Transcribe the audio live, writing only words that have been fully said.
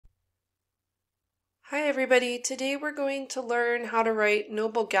Hi everybody, today we're going to learn how to write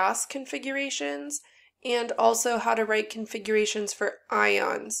noble gas configurations and also how to write configurations for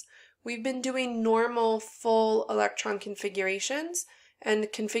ions. We've been doing normal full electron configurations and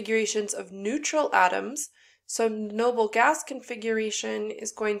configurations of neutral atoms, so noble gas configuration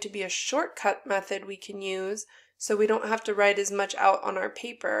is going to be a shortcut method we can use so we don't have to write as much out on our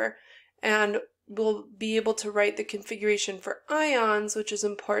paper, and we'll be able to write the configuration for ions, which is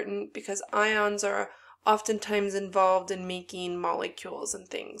important because ions are oftentimes involved in making molecules and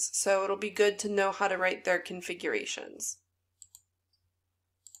things. So it'll be good to know how to write their configurations.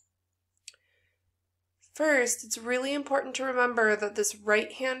 First, it's really important to remember that this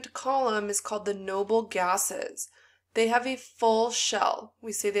right-hand column is called the noble gases. They have a full shell.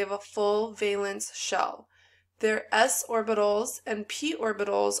 We say they have a full valence shell. Their s orbitals and p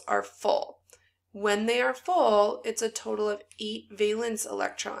orbitals are full. When they are full, it's a total of 8 valence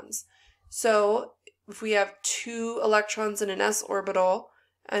electrons. So if we have 2 electrons in an s orbital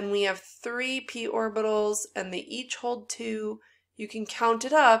and we have 3 p orbitals and they each hold 2, you can count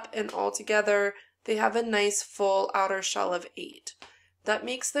it up and altogether they have a nice full outer shell of 8. That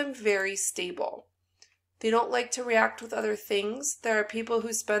makes them very stable. They don't like to react with other things. There are people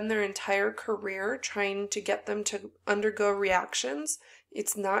who spend their entire career trying to get them to undergo reactions.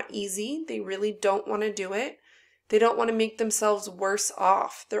 It's not easy. They really don't want to do it. They don't want to make themselves worse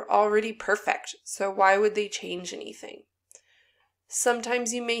off. They're already perfect, so why would they change anything?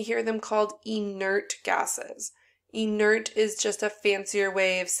 Sometimes you may hear them called inert gases. Inert is just a fancier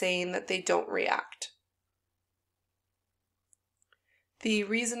way of saying that they don't react. The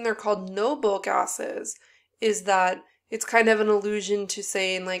reason they're called noble gases is that it's kind of an allusion to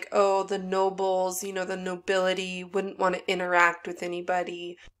saying like, oh, the nobles, the nobility wouldn't want to interact with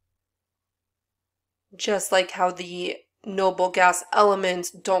anybody. Just like how the noble gas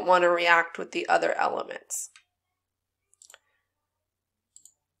elements don't want to react with the other elements.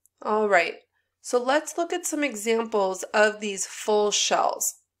 All right, so let's look at some examples of these full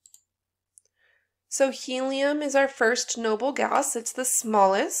shells. So helium is our first noble gas. It's the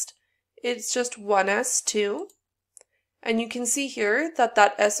smallest. It's just 1s2. And you can see here that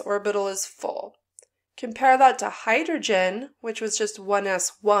that s orbital is full. Compare that to hydrogen, which was just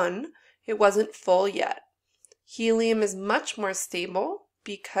 1s1. It wasn't full yet. Helium is much more stable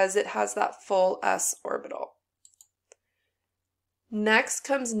because it has that full s orbital. Next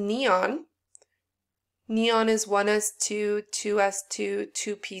comes neon. Neon is 1s2, 2s2,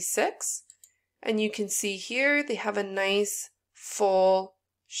 2p6. And you can see here they have a nice full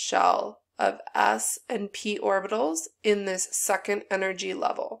shell of s and p orbitals in this second energy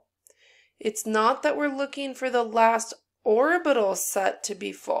level. It's not that we're looking for the last orbital set to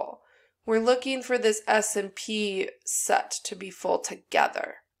be full. We're looking for this s and p set to be full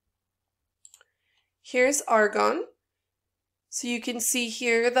together. Here's argon. So you can see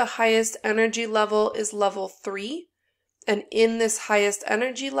here the highest energy level is level 3. And in this highest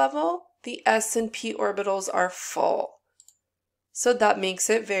energy level, the s and p orbitals are full. So that makes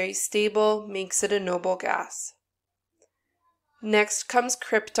it very stable, makes it a noble gas. Next comes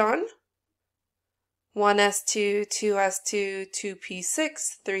krypton. 1s2, 2s2, 2p6,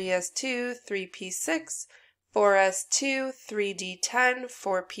 3s2, 3p6, 4s2, 3d10,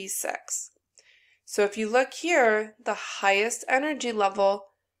 4p6. So if you look here, the highest energy level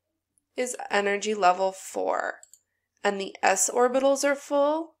is energy level 4. And the s orbitals are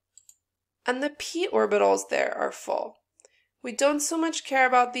full, and the p orbitals there are full. We don't so much care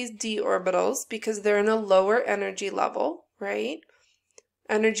about these d orbitals because they're in a lower energy level, right?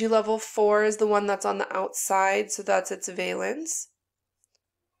 Energy level 4 is the one that's on the outside, so that's its valence.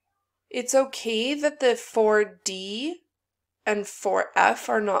 It's okay that the 4d and 4f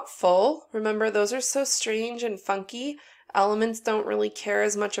are not full. Remember, those are so strange and funky. Elements don't really care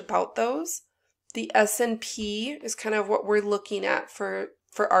as much about those. The s and p is kind of what we're looking at for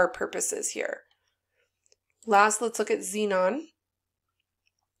our purposes here. Last, let's look at xenon.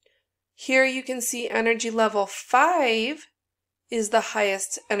 Here you can see energy level 5 is the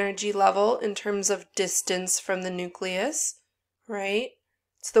highest energy level in terms of distance from the nucleus, right?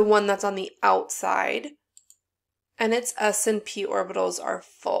 It's the one that's on the outside. And its s and p orbitals are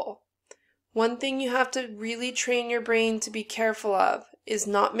full. One thing you have to really train your brain to be careful of is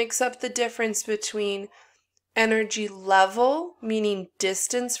not mix up the difference between energy level, meaning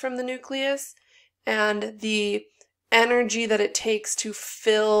distance from the nucleus, and the energy that it takes to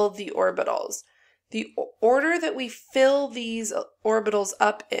fill the orbitals. The order that we fill these orbitals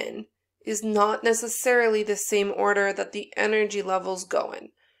up in is not necessarily the same order that the energy levels go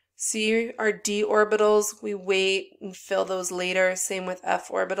in. See our d orbitals, we wait and fill those later, same with f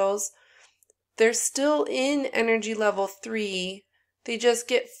orbitals. they're still in energy level 3. They just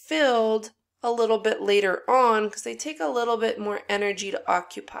get filled a little bit later on because they take a little bit more energy to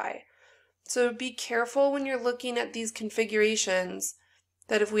occupy. So be careful when you're looking at these configurations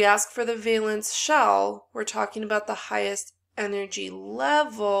that if we ask for the valence shell, we're talking about the highest energy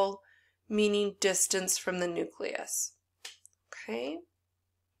level, meaning distance from the nucleus. Okay?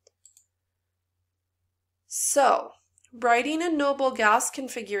 So, writing a noble gas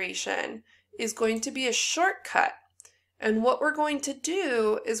configuration is going to be a shortcut. And what we're going to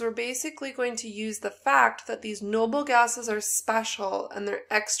do is we're basically going to use the fact that these noble gases are special and they're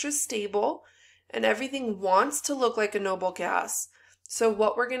extra stable and everything wants to look like a noble gas. So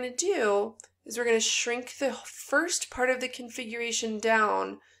what we're going to do is we're going to shrink the first part of the configuration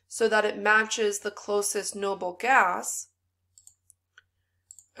down so that it matches the closest noble gas.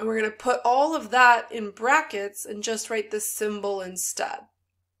 And we're going to put all of that in brackets and just write the symbol instead.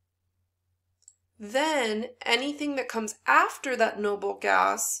 Then anything that comes after that noble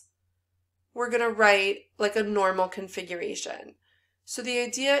gas, we're going to write like a normal configuration. So the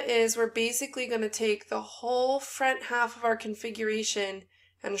idea is we're basically going to take the whole front half of our configuration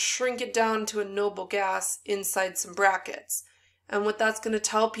and shrink it down to a noble gas inside some brackets. And what that's going to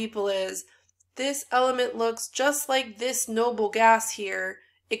tell people is this element looks just like this noble gas here,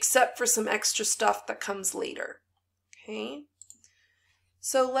 except for some extra stuff that comes later. Okay?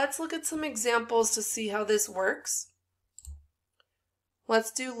 So let's look at some examples to see how this works.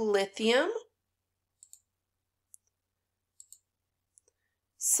 Let's do lithium.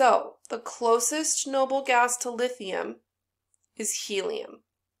 So the closest noble gas to lithium is helium.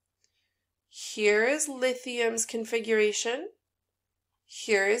 Here is lithium's configuration.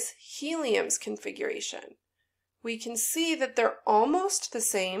 Here is helium's configuration. We can see that they're almost the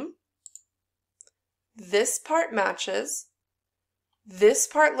same. This part matches. This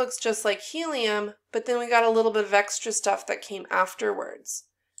part looks just like helium, but then we got a little bit of extra stuff that came afterwards.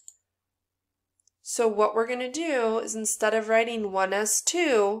 So what we're going to do is instead of writing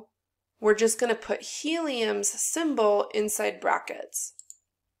 1s2, we're just going to put helium's symbol inside brackets.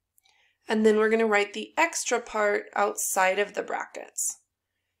 And then we're going to write the extra part outside of the brackets.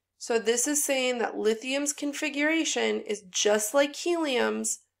 So this is saying that lithium's configuration is just like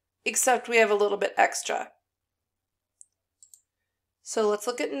helium's, except we have a little bit extra. So let's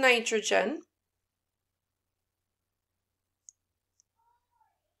look at nitrogen.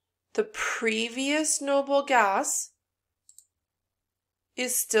 The previous noble gas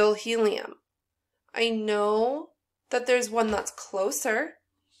is still helium. I know that there's one that's closer,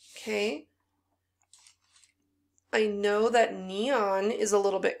 okay? I know that neon is a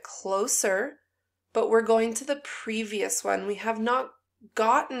little bit closer, but we're going to the previous one. We have not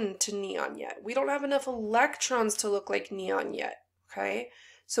gotten to neon yet. We don't have enough electrons to look like neon yet, okay?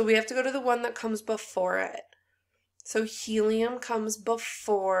 So we have to go to the one that comes before it. So helium comes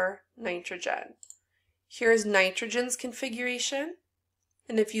before nitrogen. Here's nitrogen's configuration.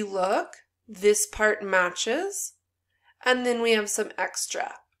 And if you look, this part matches. And then we have some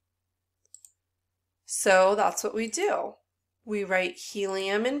extra. So that's what we do. We write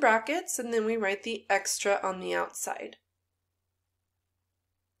helium in brackets and then we write the extra on the outside.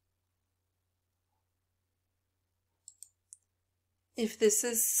 If this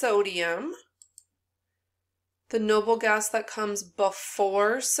is sodium, the noble gas that comes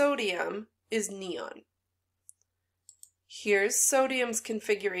before sodium is neon. Here's sodium's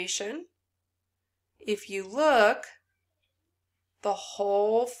configuration. If you look, the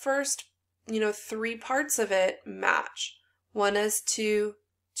whole first, 3 parts of it match. 1s2,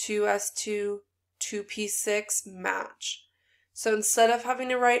 2s2, 2p6 match. So instead of having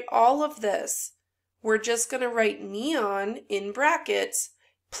to write all of this, we're just going to write neon in brackets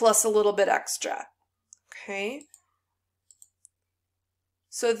plus a little bit extra. Okay?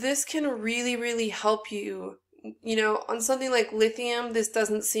 So this can really, really help you. On something like lithium, this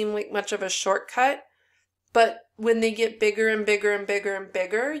doesn't seem like much of a shortcut, but when they get bigger and bigger and bigger and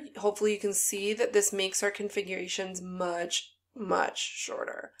bigger, hopefully you can see that this makes our configurations much, much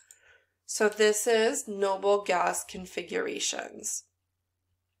shorter. So this is noble gas configurations.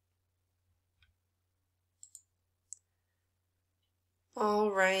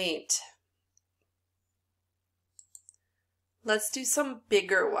 All right. Let's do some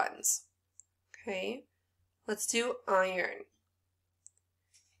bigger ones. Okay, let's do iron.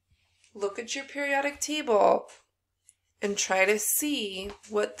 Look at your periodic table and try to see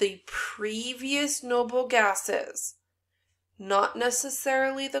what the previous noble gas is. Not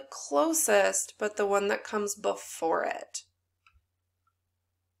necessarily the closest, but the one that comes before it.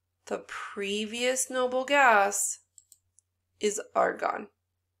 The previous noble gas is argon.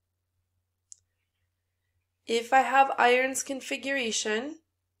 If I have iron's configuration,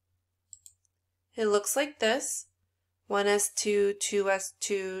 it looks like this. 1s2,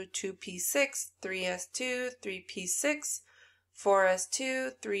 2s2, 2p6, 3s2, 3p6,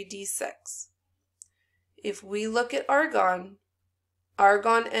 4s2, 3d6. If we look at argon,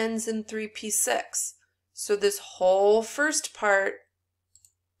 argon ends in 3p6. So this whole first part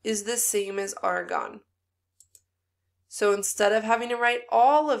is the same as argon. So instead of having to write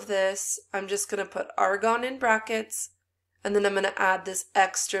all of this, I'm just going to put argon in brackets, and then I'm going to add this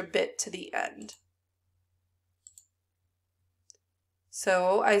extra bit to the end.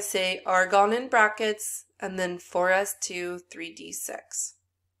 So I say argon in brackets, and then 4s2, 3d6.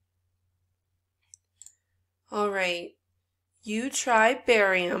 All right, you try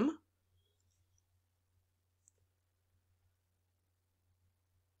barium.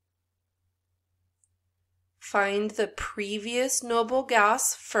 Find the previous noble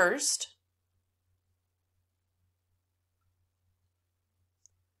gas first.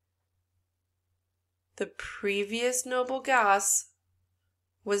 The previous noble gas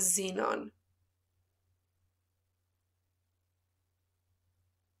was xenon.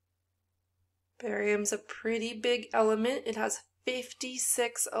 Barium's a pretty big element. It has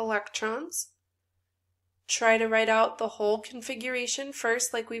 56 electrons. Try to write out the whole configuration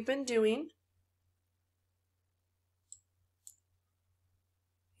first, like we've been doing.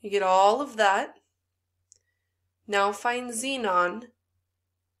 You get all of that. Now find xenon.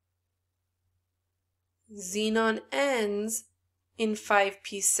 Xenon ends in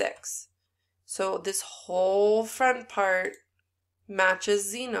 5p6. So this whole front part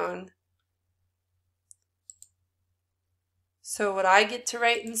matches xenon. So what I get to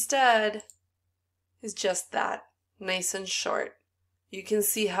write instead is just that, nice and short. You can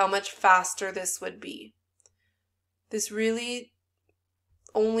see how much faster this would be. This really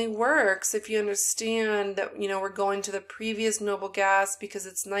only works if you understand that, we're going to the previous noble gas because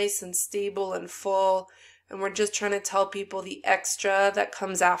it's nice and stable and full, and we're just trying to tell people the extra that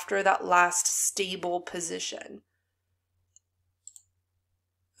comes after that last stable position.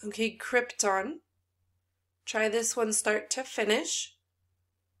 Okay, krypton. Try this one start to finish.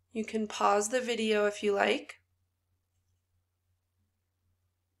 You can pause the video if you like.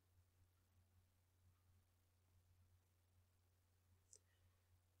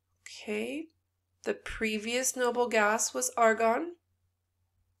 Okay, the previous noble gas was argon.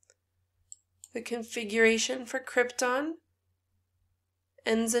 The configuration for krypton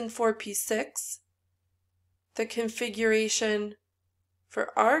ends in 4p6. The configuration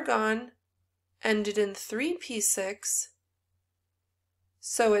for argon ended in 3p6.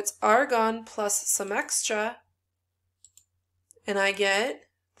 So it's argon plus some extra, and I get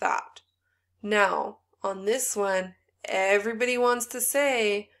that. Now, on this one, everybody wants to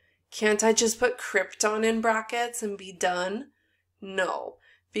say, can't I just put krypton in brackets and be done? No,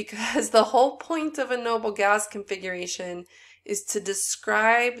 because the whole point of a noble gas configuration is to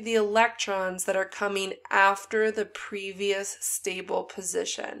describe the electrons that are coming after the previous stable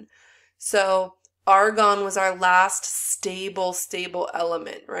position. So argon was our last stable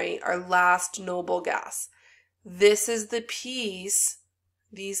element, right? Our last noble gas. This is the piece,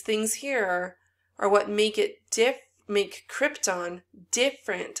 these things here are what make krypton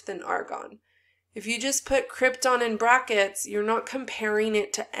different than argon. If you just put krypton in brackets, you're not comparing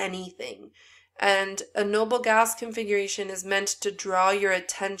it to anything. And a noble gas configuration is meant to draw your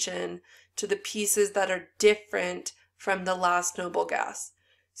attention to the pieces that are different from the last noble gas.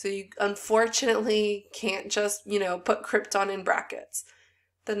 So you unfortunately can't just, put krypton in brackets.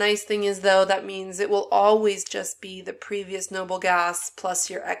 The nice thing is, though, that means it will always just be the previous noble gas plus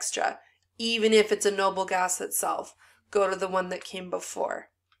your extra. Even if it's a noble gas itself, go to the one that came before.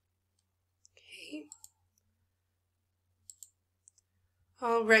 Okay.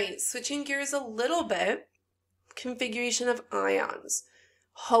 All right, switching gears a little bit, configuration of ions.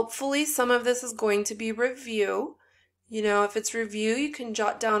 Hopefully some of this is going to be review. If it's review, you can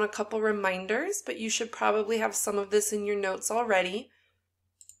jot down a couple reminders, but you should probably have some of this in your notes already.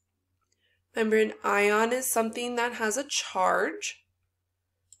 Remember, an ion is something that has a charge.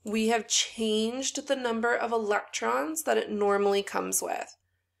 We have changed the number of electrons that it normally comes with.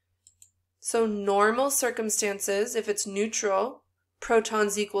 So normal circumstances, if it's neutral,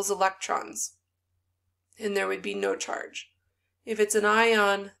 protons equals electrons, and there would be no charge. If it's an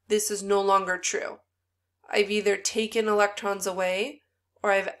ion, this is no longer true. I've either taken electrons away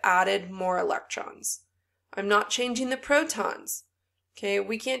or I've added more electrons. I'm not changing the protons. Okay,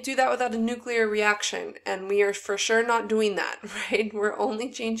 we can't do that without a nuclear reaction, and we are for sure not doing that, right? We're only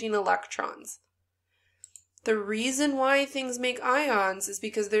changing electrons. The reason why things make ions is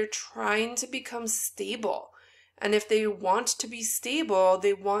because they're trying to become stable. And if they want to be stable,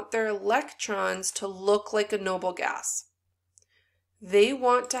 they want their electrons to look like a noble gas. They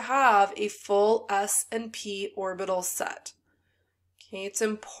want to have a full s and p orbital set. Okay, it's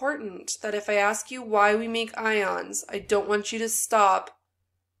important that if I ask you why we make ions, I don't want you to stop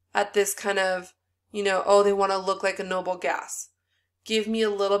at this kind of, oh, they want to look like a noble gas. Give me a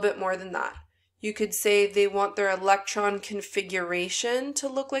little bit more than that. You could say they want their electron configuration to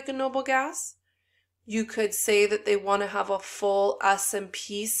look like a noble gas. You could say that they want to have a full s and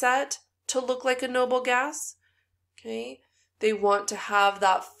p set to look like a noble gas. Okay? They want to have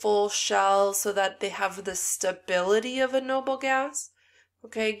that full shell so that they have the stability of a noble gas.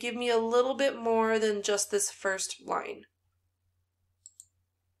 Okay, give me a little bit more than just this first line.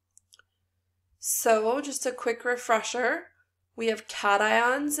 So, just a quick refresher. We have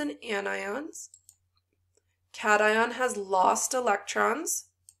cations and anions. Cation has lost electrons.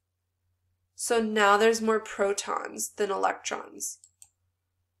 So now there's more protons than electrons,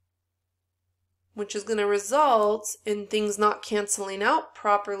 which is going to result in things not canceling out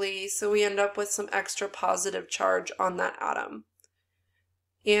properly, so we end up with some extra positive charge on that atom.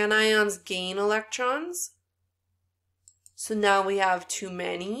 Anions gain electrons, so now we have too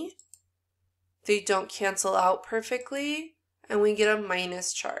many. They don't cancel out perfectly, and we get a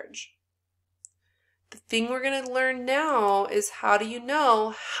minus charge. The thing we're going to learn now is how do you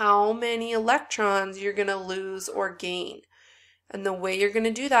know how many electrons you're going to lose or gain? And the way you're going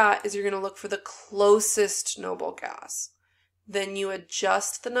to do that is you're going to look for the closest noble gas. Then you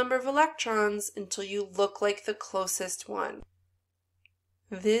adjust the number of electrons until you look like the closest one.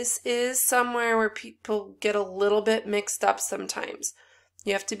 This is somewhere where people get a little bit mixed up sometimes.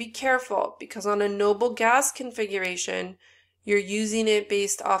 You have to be careful because on a noble gas configuration, you're using it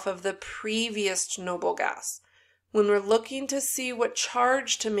based off of the previous noble gas. When we're looking to see what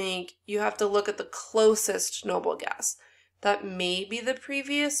charge to make, you have to look at the closest noble gas. That may be the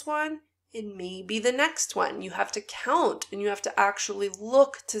previous one, it may be the next one. You have to count and you have to actually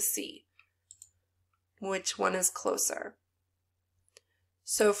look to see which one is closer.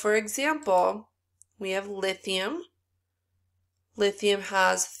 So for example, we have lithium. Lithium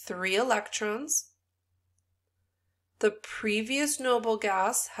has 3 electrons. The previous noble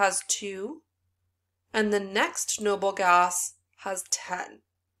gas has 2, and the next noble gas has 10.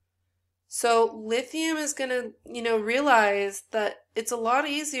 So lithium is going to, realize that it's a lot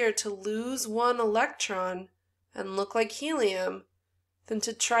easier to lose 1 electron and look like helium than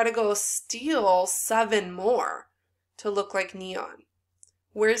to try to go steal 7 more to look like neon.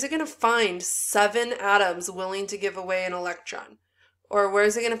 Where is it going to find 7 atoms willing to give away an electron? Or where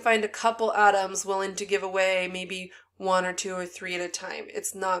is it going to find a couple atoms willing to give away maybe 1 or 2 or 3 at a time?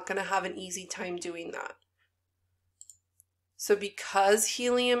 It's not going to have an easy time doing that. So because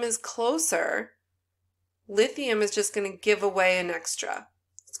helium is closer, lithium is just going to give away an extra.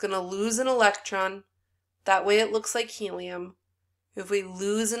 It's going to lose an electron. That way it looks like helium. If we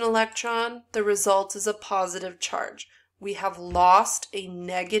lose an electron, the result is a positive charge. We have lost a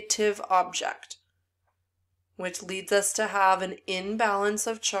negative object, which leads us to have an imbalance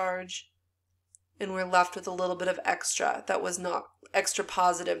of charge, and we're left with a little bit of extra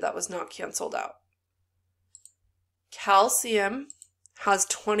positive that was not canceled out. Calcium has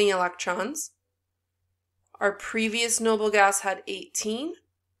 20 electrons. Our previous noble gas had 18.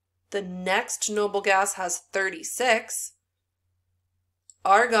 The next noble gas has 36.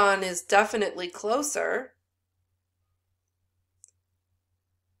 Argon is definitely closer.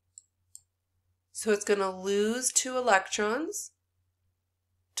 So it's going to lose 2 electrons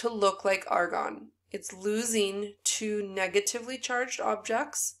to look like argon. It's losing 2 negatively charged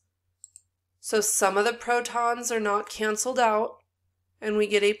objects. So some of the protons are not canceled out, and we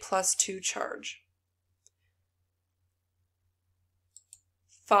get a +2 charge.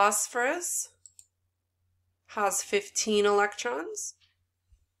 Phosphorus has 15 electrons.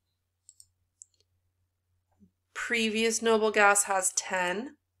 Previous noble gas has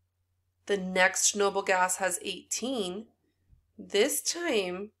 10. The next noble gas has 18. This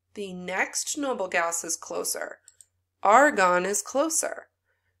time, the next noble gas is closer. Argon is closer.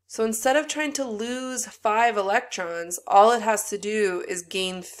 So instead of trying to lose 5 electrons, all it has to do is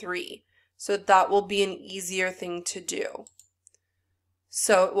gain 3. So that will be an easier thing to do.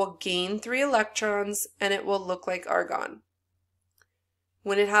 So it will gain 3 electrons and it will look like argon.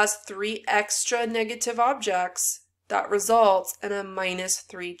 When it has 3 extra negative objects, that results in a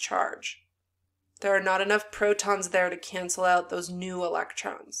 -3 charge. There are not enough protons there to cancel out those new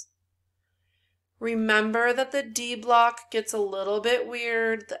electrons. Remember that the D block gets a little bit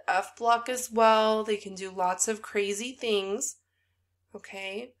weird, the F block as well. They can do lots of crazy things,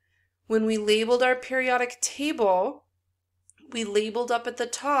 okay? When we labeled our periodic table, we labeled up at the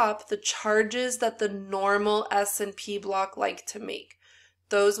top the charges that the normal S and P block like to make.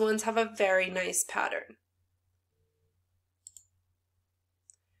 Those ones have a very nice pattern.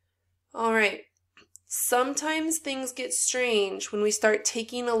 All right, sometimes things get strange when we start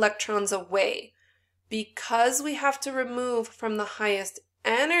taking electrons away. Because we have to remove from the highest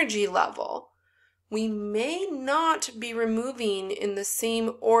energy level, we may not be removing in the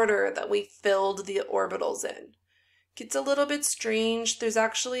same order that we filled the orbitals in. Gets a little bit strange. There's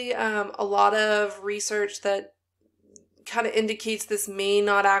actually a lot of research that kind of indicates this may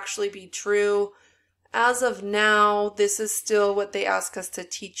not actually be true. As of now, this is still what they ask us to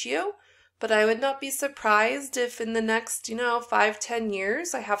teach you. But I would not be surprised if in the next, 5-10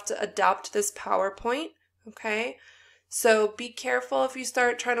 years, I have to adapt this PowerPoint, okay? So be careful if you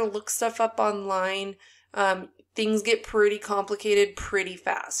start trying to look stuff up online. Things get pretty complicated pretty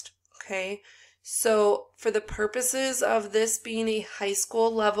fast, okay? So for the purposes of this being a high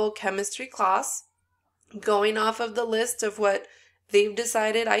school level chemistry class, going off of the list of what they've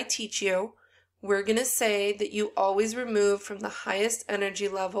decided I teach you, we're going to say that you always remove from the highest energy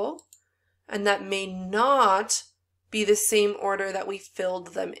level, and that may not be the same order that we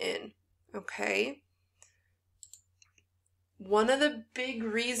filled them in, okay? One of the big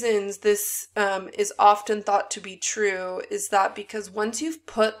reasons this is often thought to be true is that because once you've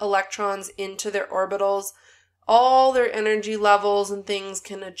put electrons into their orbitals, all their energy levels and things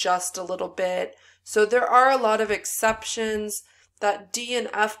can adjust a little bit. So there are a lot of exceptions. That D and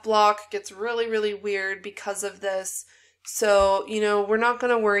F block gets really, really weird because of this. So, we're not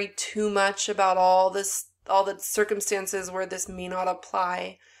going to worry too much about all the circumstances where this may not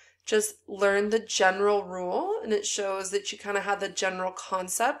apply. Just learn the general rule, and it shows that you kind of have the general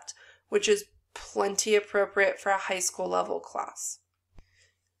concept, which is plenty appropriate for a high school level class.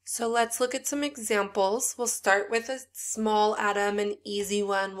 So let's look at some examples. We'll start with a small atom, an easy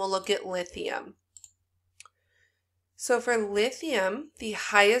one. We'll look at lithium. So for lithium, the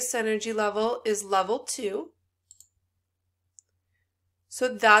highest energy level is level 2. So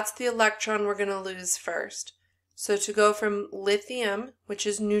that's the electron we're going to lose first. So to go from lithium, which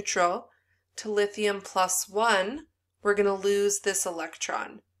is neutral, to lithium +1, we're going to lose this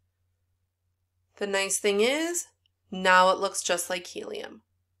electron. The nice thing is, now it looks just like helium.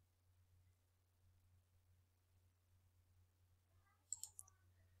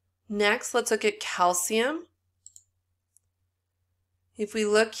 Next, let's look at calcium. If we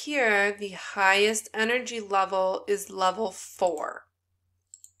look here, the highest energy level is level 4.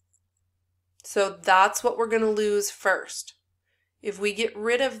 So that's what we're going to lose first. If we get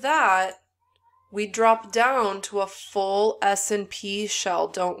rid of that, we drop down to a full S&P shell,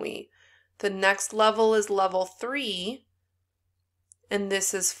 don't we? The next level is level 3, and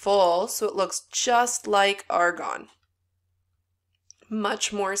this is full, so it looks just like argon.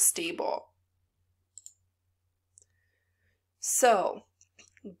 Much more stable. So,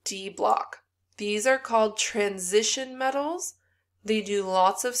 D block. These are called transition metals. They do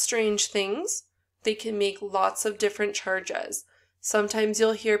lots of strange things. They can make lots of different charges. Sometimes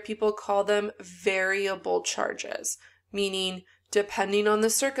you'll hear people call them variable charges, meaning depending on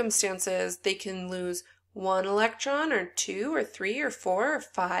the circumstances, they can lose 1 electron or 2 or 3 or 4 or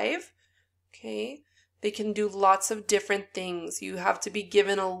 5. Okay? They can do lots of different things. You have to be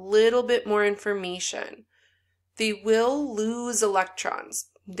given a little bit more information. They will lose electrons.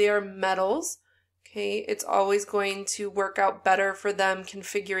 They are metals. Okay, it's always going to work out better for them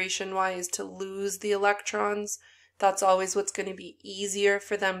configuration-wise to lose the electrons. That's always what's going to be easier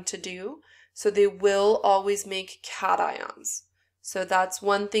for them to do. So they will always make cations. So that's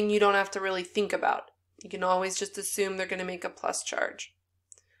one thing you don't have to really think about. You can always just assume they're going to make a plus charge.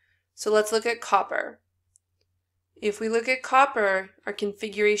 So let's look at copper. If we look at copper, our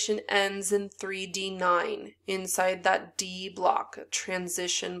configuration ends in 3D9 inside that D block, a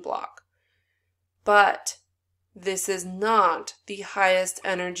transition block. But this is not the highest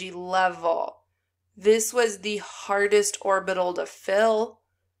energy level. This was the hardest orbital to fill.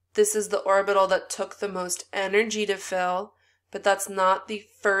 This is the orbital that took the most energy to fill, but that's not the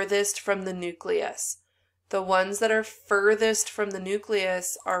furthest from the nucleus. The ones that are furthest from the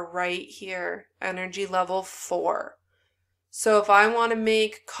nucleus are right here, energy level 4. So if I want to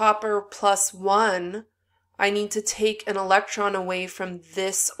make copper +1, I need to take an electron away from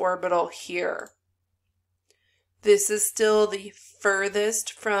this orbital here. This is still the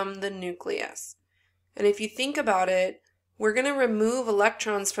furthest from the nucleus. And if you think about it, we're going to remove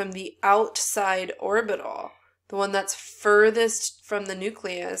electrons from the outside orbital, the one that's furthest from the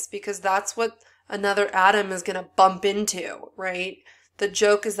nucleus, because that's what another atom is going to bump into, right? The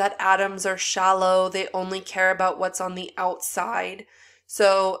joke is that atoms are shallow. They only care about what's on the outside.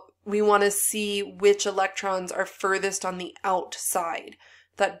 So we want to see which electrons are furthest on the outside.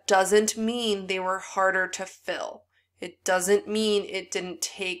 That doesn't mean they were harder to fill. It doesn't mean it didn't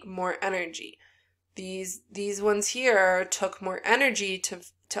take more energy. These ones here took more energy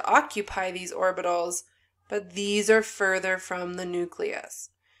to occupy these orbitals, but these are further from the nucleus.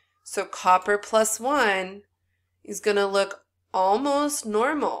 So copper +1 is going to look almost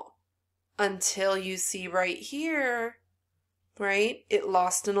normal until you see right here, right? It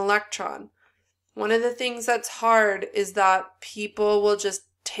lost an electron. One of the things that's hard is that people will just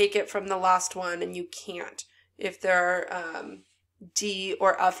take it from the last one, and you can't. If there are D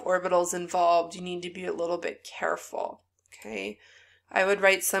or F orbitals involved, you need to be a little bit careful, okay? I would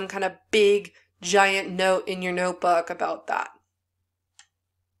write some kind of big, giant note in your notebook about that.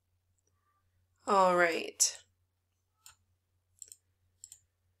 All right.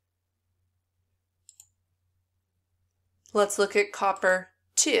 Let's look at copper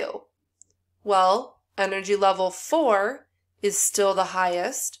 2. Well, energy level 4 is still the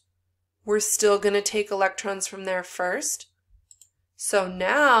highest. We're still going to take electrons from there first. So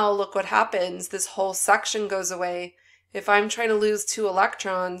now look what happens. This whole section goes away. If I'm trying to lose 2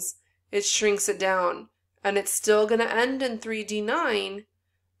 electrons, it shrinks it down. And it's still going to end in 3d9,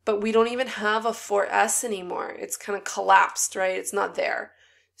 but we don't even have a 4s anymore. It's kind of collapsed, right? It's not there.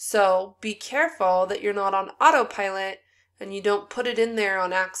 So be careful that you're not on autopilot and you don't put it in there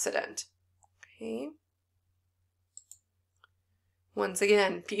on accident. Okay? Once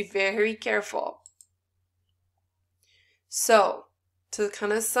again, be very careful. So, to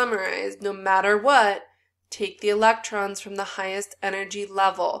kind of summarize, no matter what, take the electrons from the highest energy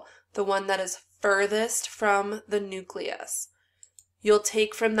level, the one that is furthest from the nucleus. You'll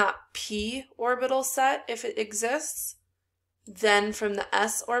take from that p orbital set if it exists, then from the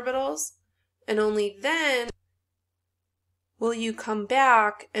s orbitals, and only then will you come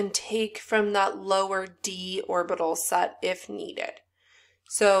back and take from that lower d orbital set if needed.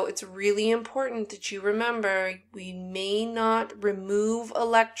 So it's really important that you remember we may not remove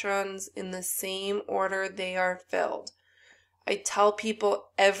electrons in the same order they are filled. I tell people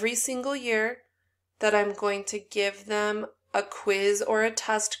every single year that I'm going to give them a quiz or a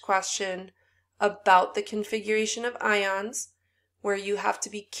test question about the configuration of ions, where you have to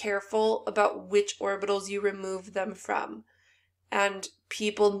be careful about which orbitals you remove them from. And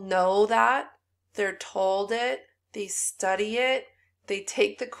people know that, they're told it, they study it, they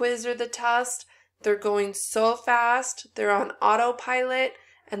take the quiz or the test, they're going so fast, they're on autopilot,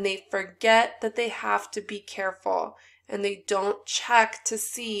 and they forget that they have to be careful, and they don't check to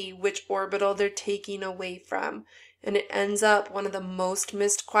see which orbital they're taking away from. And it ends up one of the most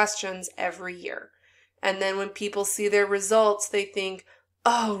missed questions every year. And then when people see their results, they think,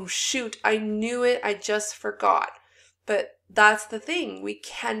 oh shoot, I knew it, I just forgot. But that's the thing, we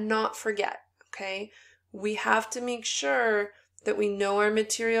cannot forget, okay? We have to make sure that we know our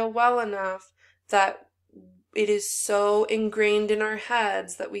material well enough that it is so ingrained in our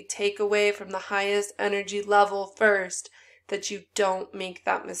heads that we take away from the highest energy level first, that you don't make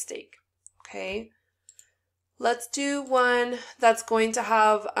that mistake, okay? Let's do one that's going to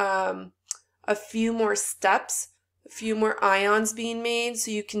have a few more steps, a few more ions being made, so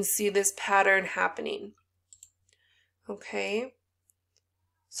you can see this pattern happening. Okay,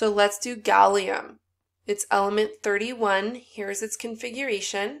 so let's do gallium. It's element 31. Here's its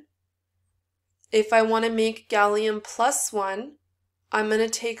configuration. If I want to make gallium +1, I'm going to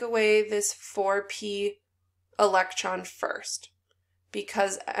take away this 4p electron first.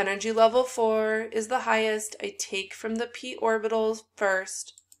 Because energy level 4 is the highest, I take from the p orbitals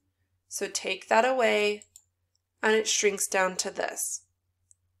first. So take that away, and it shrinks down to this.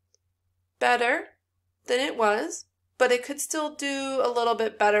 Better than it was, but it could still do a little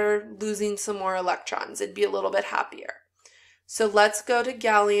bit better losing some more electrons. It'd be a little bit happier. So let's go to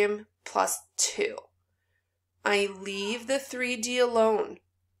gallium +2. I leave the 3d alone.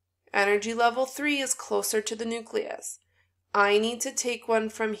 Energy level 3 is closer to the nucleus. I need to take one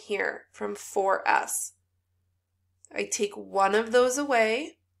from here, from 4s. I take one of those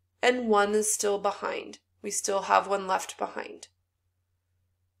away, and one is still behind. We still have one left behind.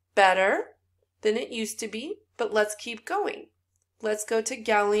 Better than it used to be, but let's keep going. Let's go to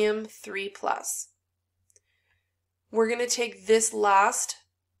gallium 3+. We're going to take this last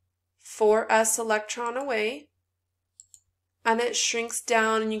 4s electron away, and it shrinks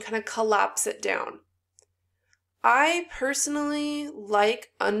down and you kind of collapse it down. I personally like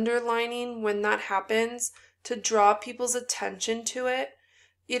underlining when that happens to draw people's attention to it.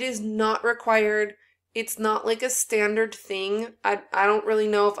 It is not required. It's not like a standard thing. I don't really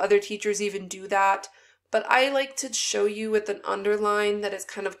know if other teachers even do that, but I like to show you with an underline that is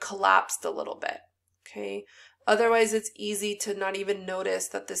kind of collapsed a little bit, okay? Otherwise, it's easy to not even notice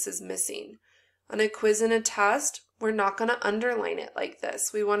that this is missing. On a quiz and a test, we're not going to underline it like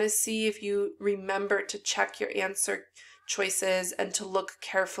this. We want to see if you remember to check your answer choices and to look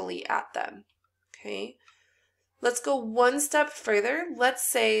carefully at them, okay? Let's go one step further. Let's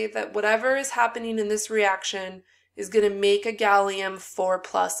say that whatever is happening in this reaction is going to make a gallium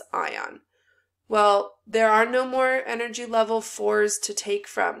 4+ ion. Well, there are no more energy level 4s to take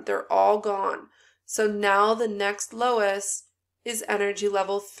from. They're all gone. So now the next lowest is energy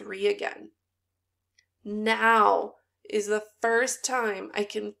level 3 again. Now is the first time I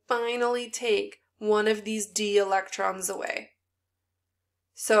can finally take one of these D electrons away.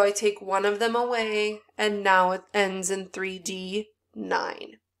 So I take one of them away, and now it ends in 3D,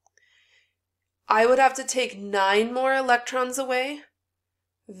 9. I would have to take 9 more electrons away.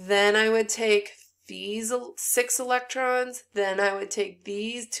 Then I would take these 6 electrons. Then I would take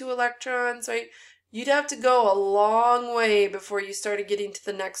these 2 electrons, right? You'd have to go a long way before you started getting to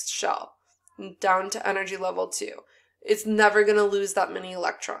the next shell, down to energy level 2. It's never going to lose that many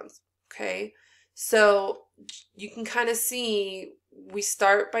electrons, okay? So you can kind of see we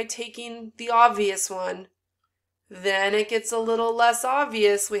start by taking the obvious one. Then it gets a little less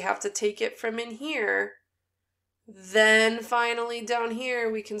obvious. We have to take it from in here. Then finally down here,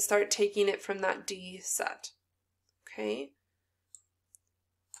 we can start taking it from that D set, okay?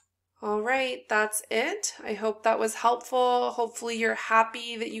 All right, that's it. I hope that was helpful. Hopefully you're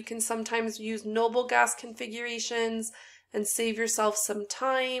happy that you can sometimes use noble gas configurations and save yourself some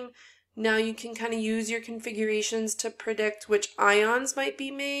time. Now you can kind of use your configurations to predict which ions might be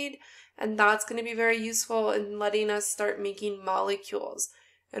made, and that's going to be very useful in letting us start making molecules.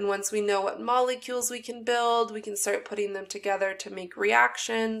 And once we know what molecules we can build, we can start putting them together to make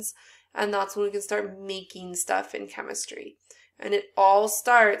reactions, and that's when we can start making stuff in chemistry. And it all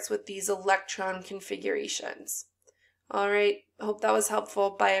starts with these electron configurations. All right, hope that was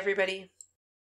helpful. Bye, everybody.